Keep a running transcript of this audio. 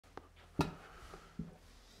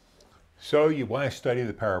So you want to study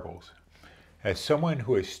the parables. As someone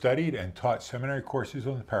who has studied and taught seminary courses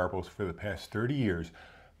on the parables for the past 30 years,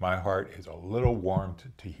 my heart is a little warmed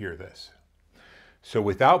to hear this. So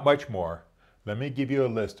without much more, let me give you a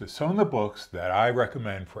list of some of the books that I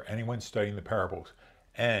recommend for anyone studying the parables,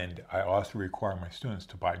 and I also require my students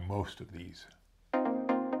to buy most of these.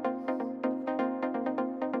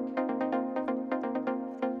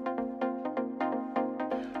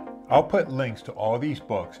 I'll put links to all these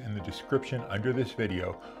books in the description under this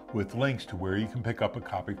video with links to where you can pick up a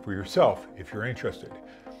copy for yourself if you're interested.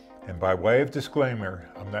 And by way of disclaimer,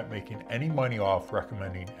 I'm not making any money off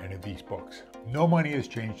recommending any of these books. No money has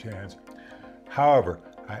changed hands. However,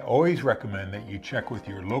 I always recommend that you check with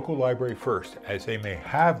your local library first, as they may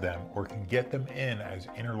have them or can get them in as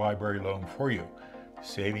interlibrary loan for you,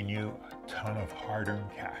 saving you a ton of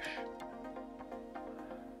hard-earned cash.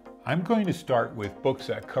 I'm going to start with books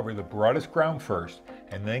that cover the broadest ground first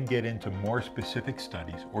and then get into more specific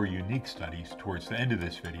studies or unique studies towards the end of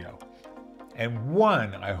this video. And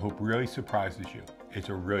one I hope really surprises you. It's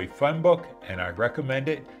a really fun book and I recommend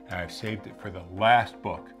it, and I've saved it for the last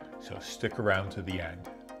book, so stick around to the end.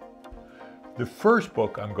 The first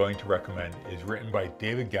book I'm going to recommend is written by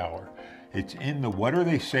David Growler. It's in the What Are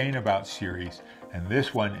They Saying About series, and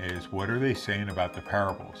this one is What Are They Saying About the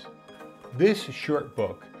Parables? This short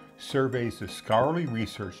book surveys the scholarly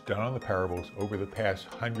research done on the parables over the past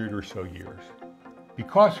 100 or so years.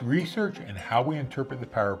 Because research and how we interpret the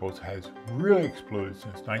parables has really exploded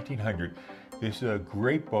since 1900, this is a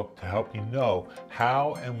great book to help you know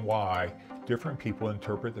how and why different people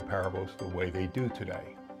interpret the parables the way they do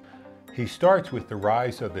today. He starts with the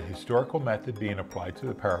rise of the historical method being applied to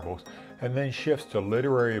the parables and then shifts to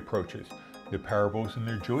literary approaches, the parables in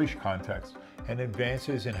their Jewish context, and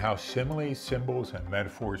advances in how similes, symbols, and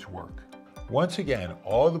metaphors work. Once again,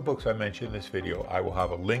 all the books I mentioned in this video I will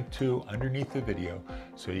have a link to underneath the video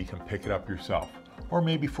so you can pick it up yourself, or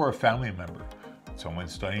maybe for a family member, someone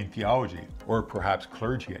studying theology, or perhaps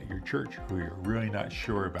clergy at your church who you're really not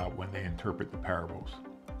sure about when they interpret the parables.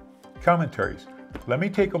 Commentaries. Let me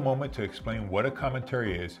take a moment to explain what a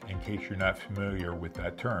commentary is in case you're not familiar with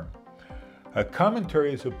that term. A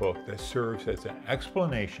commentary is a book that serves as an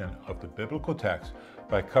explanation of the biblical text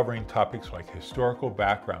by covering topics like historical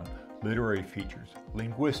background, literary features,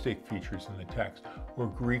 linguistic features in the text, or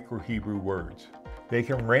Greek or Hebrew words. They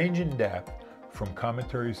can range in depth from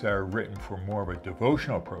commentaries that are written for more of a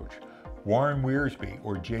devotional approach. Warren Wiersbe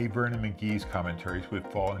or J. Vernon McGee's commentaries would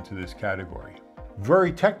fall into this category.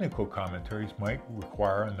 Very technical commentaries might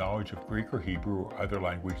require a knowledge of Greek or Hebrew or other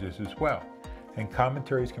languages as well, and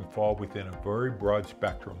commentaries can fall within a very broad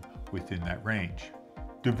spectrum within that range.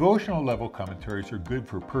 Devotional level commentaries are good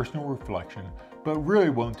for personal reflection, but really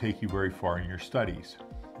won't take you very far in your studies.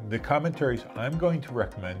 The commentaries I'm going to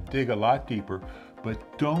recommend dig a lot deeper,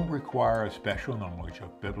 but don't require a special knowledge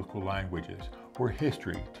of biblical languages or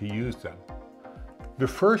history to use them. The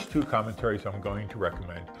first two commentaries I'm going to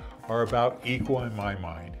recommend are about equal in my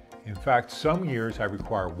mind. In fact, some years I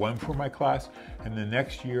require one for my class, and the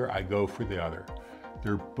next year I go for the other.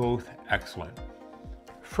 They're both excellent.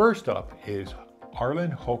 First up is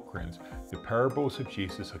Arland Hultgren's The Parables of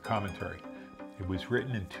Jesus, a commentary. It was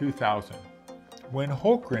written in 2000. When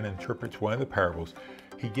Hultgren interprets one of the parables,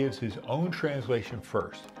 he gives his own translation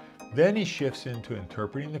first. Then he shifts into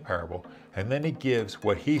interpreting the parable, and then he gives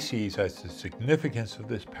what he sees as the significance of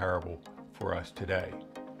this parable for us today.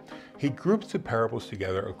 He groups the parables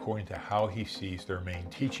together according to how he sees their main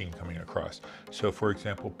teaching coming across. So for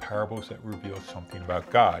example, parables that reveal something about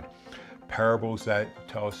God, parables that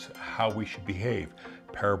tell us how we should behave,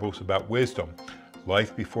 parables about wisdom,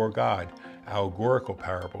 life before God, allegorical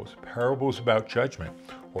parables, parables about judgment,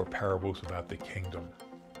 or parables about the kingdom.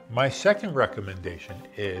 My second recommendation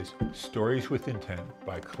is Stories with Intent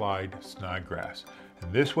by Klyne Snodgrass.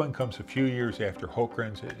 And this one comes a few years after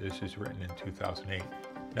Hultgren's. This is written in 2008.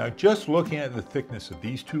 Now, just looking at the thickness of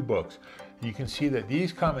these two books, you can see that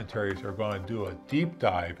these commentaries are going to do a deep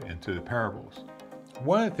dive into the parables.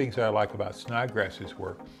 One of the things that I like about Snodgrass's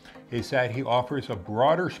work is that he offers a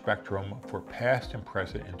broader spectrum for past and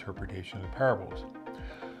present interpretation of the parables.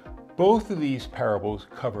 Both of these parables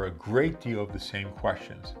cover a great deal of the same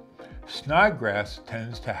questions. Snodgrass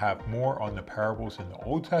tends to have more on the parables in the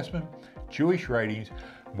Old Testament, Jewish writings,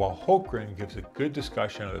 while Hultgren gives a good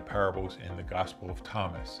discussion of the parables in the Gospel of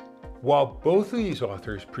Thomas. While both of these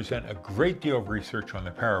authors present a great deal of research on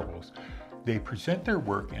the parables, they present their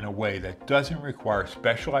work in a way that doesn't require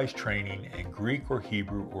specialized training in Greek or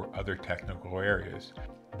Hebrew or other technical areas.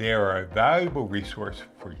 They are a valuable resource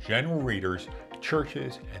for general readers,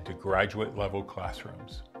 churches, and to graduate level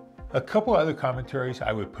classrooms. A couple other commentaries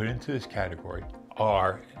I would put into this category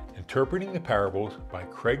are Interpreting the Parables by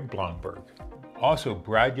Craig Blomberg. Also,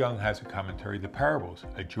 Brad Young has a commentary, The Parables,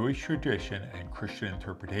 a Jewish Tradition and Christian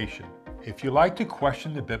Interpretation. If you like to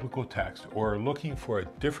question the biblical text or are looking for a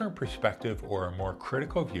different perspective or a more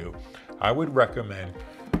critical view, I would recommend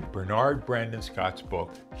Bernard Brandon Scott's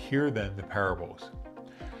book, Hear Then the Parables.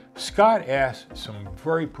 Scott asks some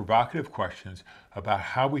very provocative questions about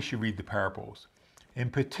how we should read the parables. In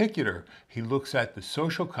particular, he looks at the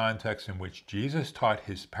social context in which Jesus taught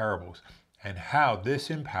his parables and how this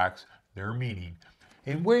impacts their meaning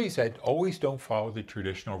in ways that always don't follow the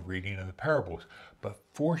traditional reading of the parables, but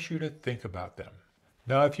force you to think about them.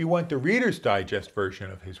 Now, if you want the Reader's Digest version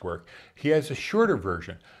of his work, he has a shorter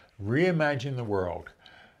version, Reimagine the World,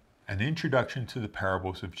 an introduction to the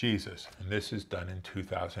parables of Jesus, and this is done in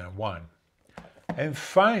 2001. And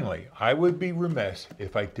finally, I would be remiss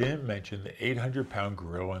if I didn't mention the 800-pound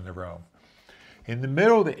gorilla in the room. In the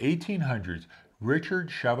middle of the 1800s, Richard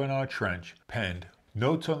Chavagnat Trench penned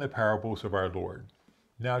Notes on the Parables of Our Lord.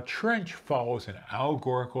 Now, Trench follows an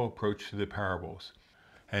allegorical approach to the parables,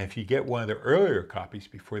 and if you get one of the earlier copies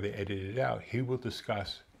before they edited it out, he will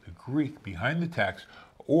discuss the Greek behind the text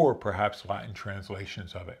or perhaps Latin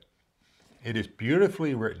translations of it. It is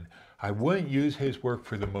beautifully written. I wouldn't use his work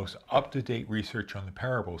for the most up-to-date research on the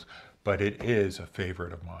parables, but it is a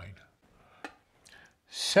favorite of mine.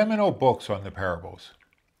 Seminal Books on the Parables.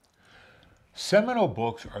 Seminal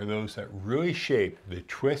books are those that really shape the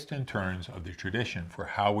twists and turns of the tradition for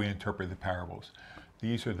how we interpret the parables.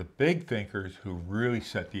 These are the big thinkers who really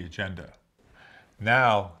set the agenda.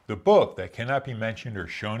 Now, the book that cannot be mentioned or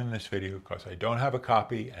shown in this video because I don't have a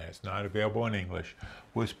copy and it's not available in English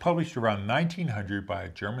was published around 1900 by a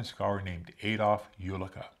German scholar named Adolf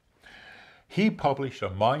Uhlicke. He published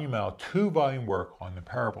a monumental 2-volume work on the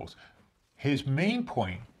parables. His main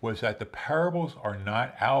point was that the parables are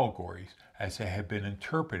not allegories as they had been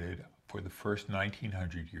interpreted for the first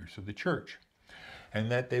 1900 years of the church,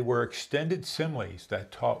 and that they were extended similes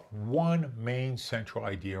that taught one main central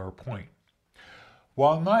idea or point.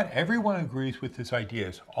 While not everyone agrees with his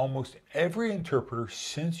ideas, almost every interpreter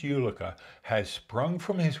since Uhlicke has sprung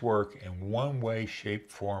from his work in one way, shape,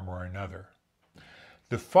 form, or another.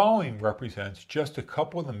 The following represents just a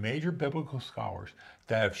couple of the major biblical scholars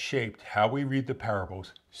that have shaped how we read the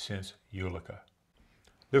parables since Uhlicke.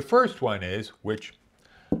 The first one is, which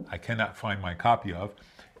I cannot find my copy of,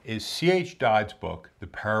 is C.H. Dodd's book, The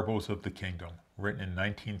Parables of the Kingdom, written in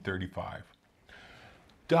 1935.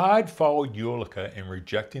 Dodd followed Uhlicke in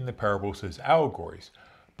rejecting the parables as allegories,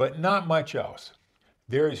 but not much else.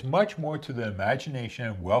 There is much more to the imagination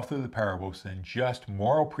and wealth of the parables than just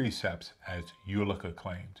moral precepts, as Uhlicke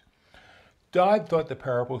claimed. Dodd thought the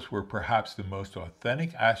parables were perhaps the most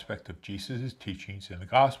authentic aspect of Jesus' teachings in the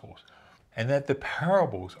Gospels, and that the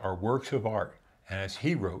parables are works of art, and as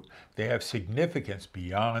he wrote, they have significance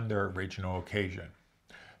beyond their original occasion.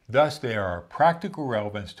 Thus, they are of practical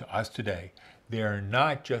relevance to us today. They are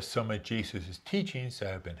not just some of Jesus' teachings that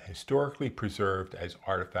have been historically preserved as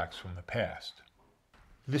artifacts from the past.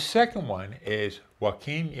 The second one is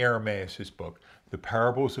Joachim Eerdmans' book, The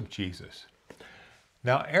Parables of Jesus.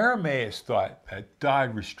 Now, Eerdmans thought that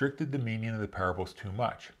Dodd restricted the meaning of the parables too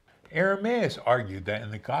much. Eerdmans argued that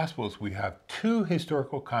in the Gospels we have two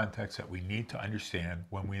historical contexts that we need to understand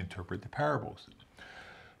when we interpret the parables.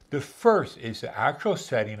 The first is the actual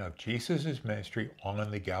setting of Jesus' ministry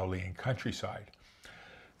on the Galilean countryside.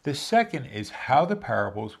 The second is how the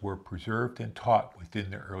parables were preserved and taught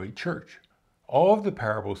within the early church. All of the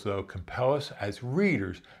parables, though, compel us as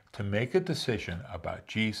readers to make a decision about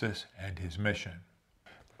Jesus and his mission.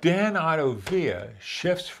 Dan Otto Villa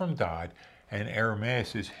shifts from Dodd and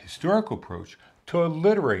Eerdmans' historical approach to a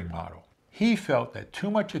literary model. He felt that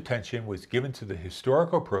too much attention was given to the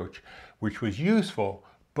historical approach, which was useful,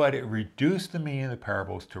 but it reduced the meaning of the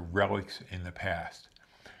parables to relics in the past.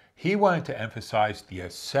 He wanted to emphasize the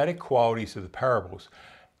ascetic qualities of the parables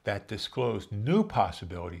that disclosed new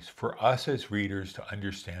possibilities for us as readers to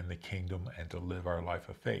understand the kingdom and to live our life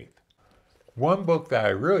of faith. One book that I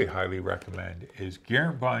really highly recommend is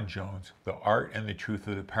Geraint von Jones' The Art and the Truth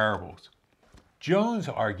of the Parables. Jones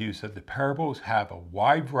argues that the parables have a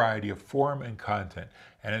wide variety of form and content,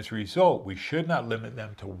 and as a result, we should not limit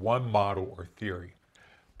them to one model or theory.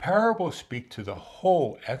 Parables speak to the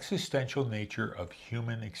whole existential nature of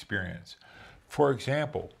human experience. For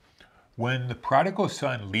example, when the prodigal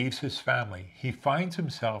son leaves his family, he finds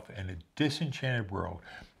himself in a disenchanted world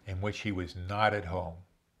in which he was not at home.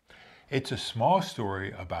 It's a small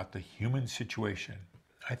story about the human situation.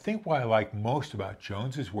 I think what I like most about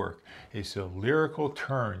Jones's work is the lyrical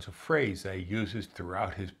turns of phrase that he uses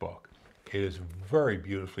throughout his book. It is very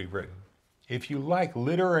beautifully written. If you like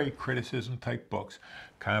literary criticism type books,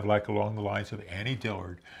 kind of like along the lines of Annie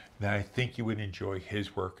Dillard, then I think you would enjoy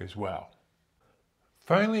his work as well.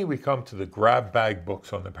 Finally, we come to the grab bag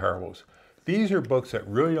books on the parables. These are books that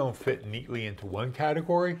really don't fit neatly into one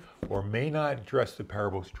category or may not address the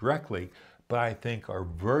parables directly, but I think are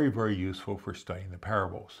very, very useful for studying the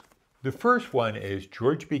parables. The first one is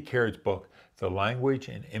George B. Caird's book, The Language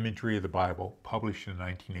and Imagery of the Bible, published in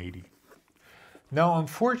 1980. Now,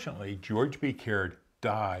 unfortunately, George B. Caird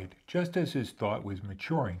died just as his thought was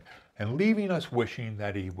maturing and leaving us wishing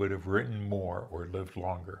that he would have written more or lived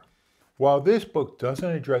longer. While this book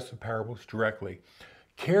doesn't address the parables directly,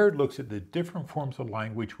 Caird looks at the different forms of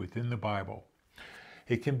language within the Bible.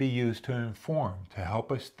 It can be used to inform, to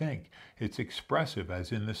help us think. It's expressive,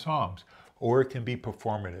 as in the Psalms, or it can be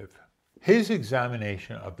performative. His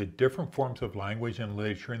examination of the different forms of language and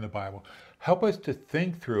literature in the Bible help us to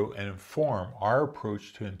think through and inform our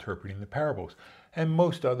approach to interpreting the parables and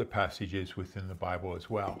most other passages within the Bible as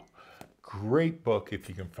well. Great book if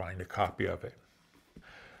you can find a copy of it.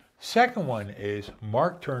 Second one is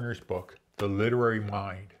Mark Turner's book, The Literary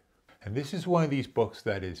Mind. And this is one of these books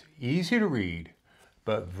that is easy to read,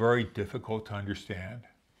 but very difficult to understand.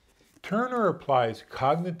 Turner applies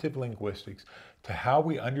cognitive linguistics to how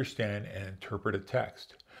we understand and interpret a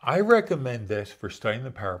text. I recommend this for studying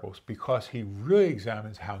the parables because he really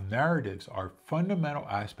examines how narratives are fundamental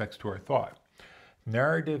aspects to our thought.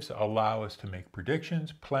 Narratives allow us to make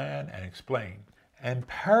predictions, plan, and explain. And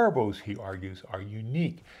parables, he argues, are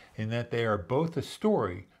unique in that they are both a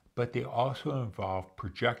story, but they also involve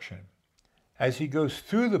projection. As he goes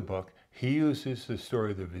through the book, he uses the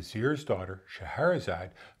story of the vizier's daughter,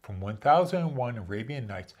 Scheherazade, from 1001 Arabian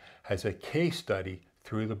Nights as a case study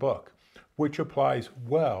through the book, which applies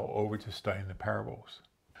well over to studying the parables.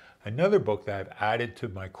 Another book that I've added to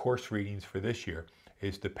my course readings for this year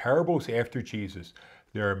is The Parables After Jesus,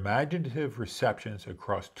 Their Imaginative Receptions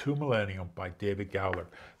Across 2 Millennium by David Growler,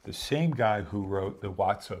 the same guy who wrote the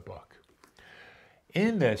Watsa book.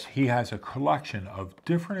 In this, he has a collection of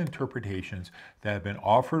different interpretations that have been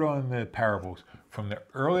offered on the parables from the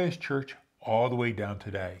earliest church all the way down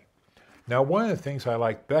today. Now, one of the things I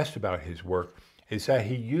like best about his work is that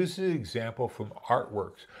he uses an example from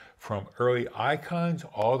artworks, from early icons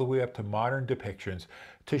all the way up to modern depictions,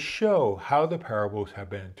 to show how the parables have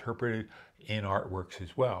been interpreted in artworks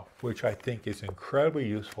as well, which I think is incredibly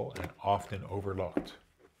useful and often overlooked.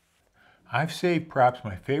 I've saved perhaps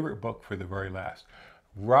my favorite book for the very last,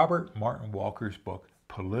 Robert Martin Walker's book,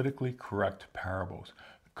 Politically Correct Parables,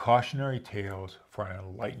 Cautionary Tales for an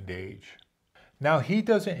Enlightened Age. Now, he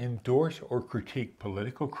doesn't endorse or critique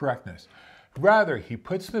political correctness. Rather, he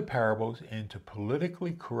puts the parables into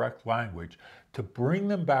politically correct language to bring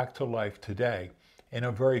them back to life today in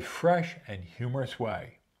a very fresh and humorous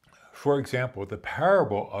way. For example, the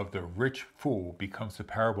parable of the rich fool becomes the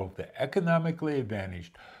parable of the economically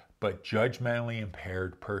advantaged but judgmentally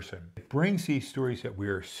impaired person. It brings these stories that we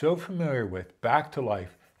are so familiar with back to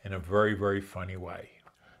life in a very, very funny way.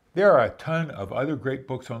 There are a ton of other great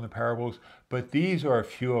books on the parables, but these are a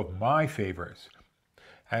few of my favorites.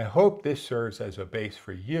 I hope this serves as a base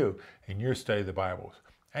for you in your study of the Bibles,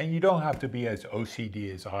 and you don't have to be as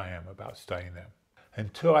OCD as I am about studying them.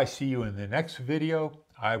 Until I see you in the next video,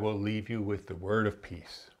 I will leave you with the word of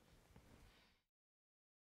peace.